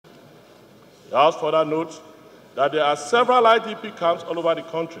The House further notes that there are several IDP camps all over the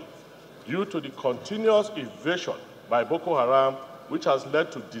country due to the continuous invasion by Boko Haram, which has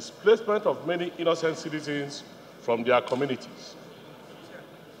led to displacement of many innocent citizens from their communities.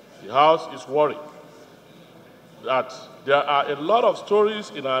 The House is worried that there are a lot of stories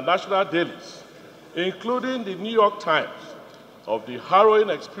in our national dailies, including the New York Times, of the harrowing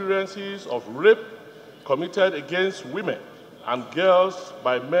experiences of rape committed against women and girls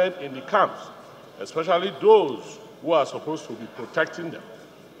by men in the camps, especially those who are supposed to be protecting them.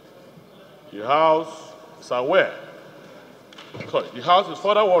 The House is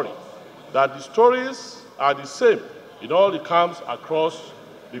further worried that the stories are the same in all the camps across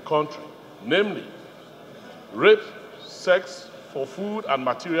the country, namely rape, sex for food and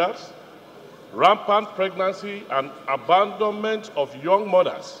materials, rampant pregnancy and abandonment of young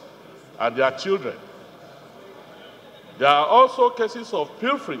mothers and their children. There are also cases of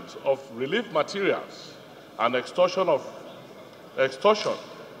pilfering of relief materials and extortion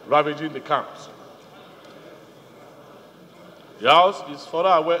ravaging the camps. The House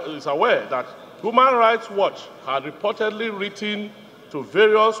is aware that Human Rights Watch had reportedly written to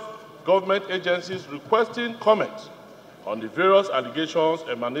various government agencies requesting comments on the various allegations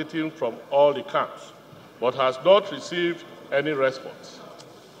emanating from all the camps, but has not received any response.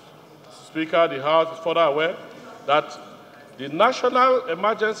 Speaker, the House is further aware that the National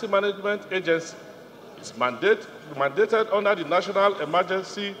Emergency Management Agency is mandated under the National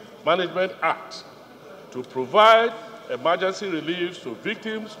Emergency Management Act to provide emergency relief to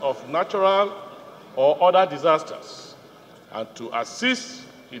victims of natural or other disasters and to assist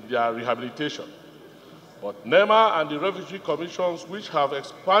in their rehabilitation. But NEMA and the refugee commissions, which have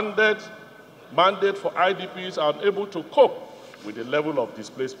expanded mandate for IDPs, are unable to cope with the level of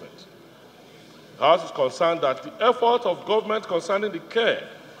displacement. The House is concerned that the effort of government concerning the care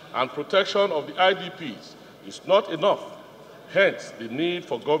and protection of the IDPs is not enough, hence the need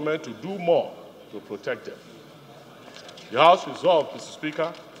for government to do more to protect them. The House resolved, Mr.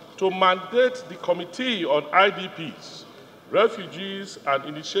 Speaker, to mandate the Committee on IDPs, Refugees and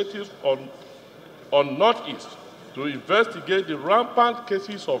Initiatives on Northeast to investigate the rampant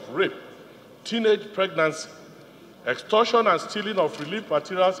cases of rape, teenage pregnancy, extortion and stealing of relief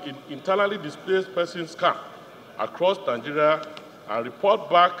materials in internally displaced persons camps across Nigeria and report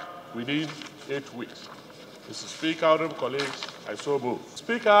back within 8 weeks. Mr. Speaker, honorable colleagues, I so move.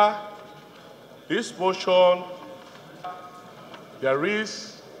 Speaker, this motion, there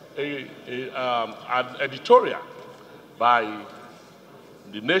is an editorial by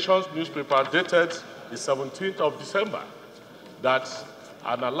the Nation's newspaper dated the 17th of December that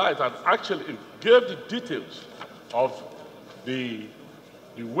analyzed and actually gave the details of the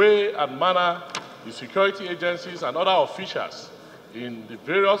way and manner the security agencies and other officials in the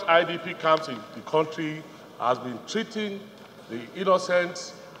various IDP camps in the country has been treating the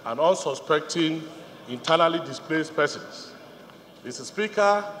innocent and unsuspecting internally displaced persons. Mr.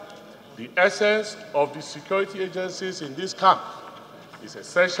 Speaker, the essence of the security agencies in this camp is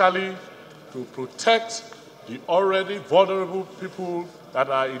essentially to protect the already vulnerable people that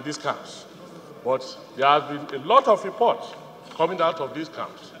are in these camps. But there has been a lot of reports coming out of these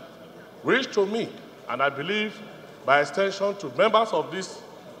camps, which to me, and I believe by extension to members of this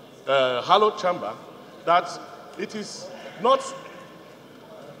hallowed chamber, that it is not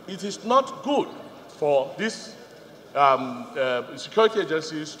good for these security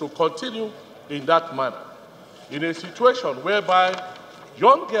agencies to continue in that manner, in a situation whereby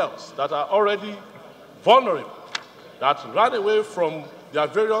young girls that are already vulnerable, that ran away from their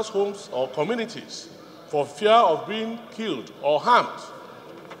various homes or communities for fear of being killed or harmed,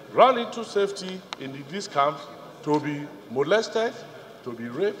 run into safety in these camps to be molested, to be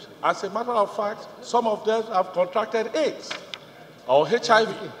raped. As a matter of fact, some of them have contracted AIDS or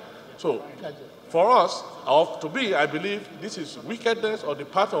HIV. So for us, or to me, I believe this is wickedness on the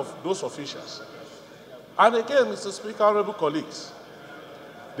part of those officials. And again, Mr. Speaker, honorable colleagues,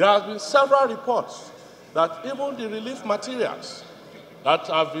 there have been several reports that even the relief materials that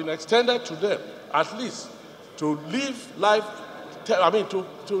have been extended to them, at least to live life,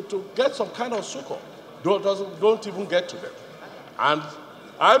 to get some kind of succor, don't even get to them. And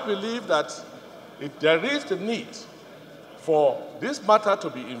I believe that there is the need for this matter to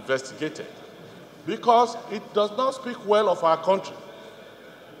be investigated because it does not speak well of our country.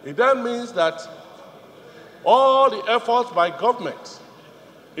 It then means that all the efforts by government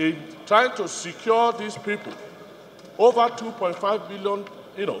in trying to secure these people, over 2.5 billion,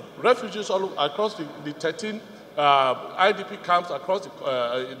 refugees all across the 13 IDP camps across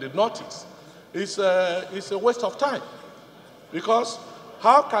the Northeast, is a waste of time. Because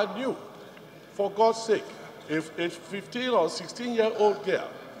how can you for God's sake, if a 15 or 16-year-old girl,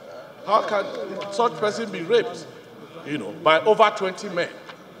 how can such person be raped, by over 20 men?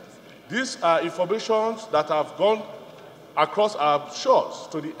 These are informations that have gone across our shores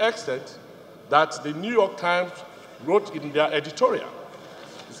to the extent that the New York Times wrote in their editorial.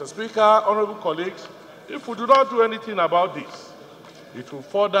 Mr. Speaker, honorable colleagues, if we do not do anything about this, it will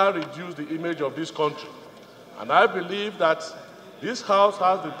further reduce the image of this country. And I believe that this House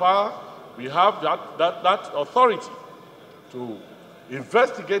has the power, we have that authority to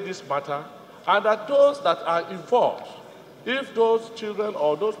investigate this matter, and that those that are involved, if those children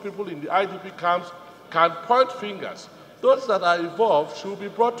or those people in the IDP camps can point fingers, those that are involved should be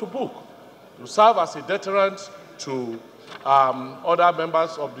brought to book to serve as a deterrent to other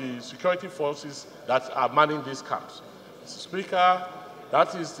members of the security forces that are manning these camps. Mr. Speaker,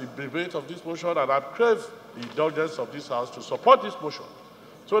 that is the debate of this motion, and I crave the indulgence of this House to support this motion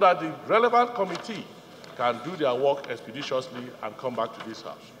so that the relevant committee can do their work expeditiously and come back to this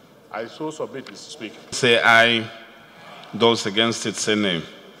House. I so submit, Mr. Speaker. Say aye. Those against it, say nay.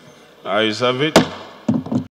 Ayes have it.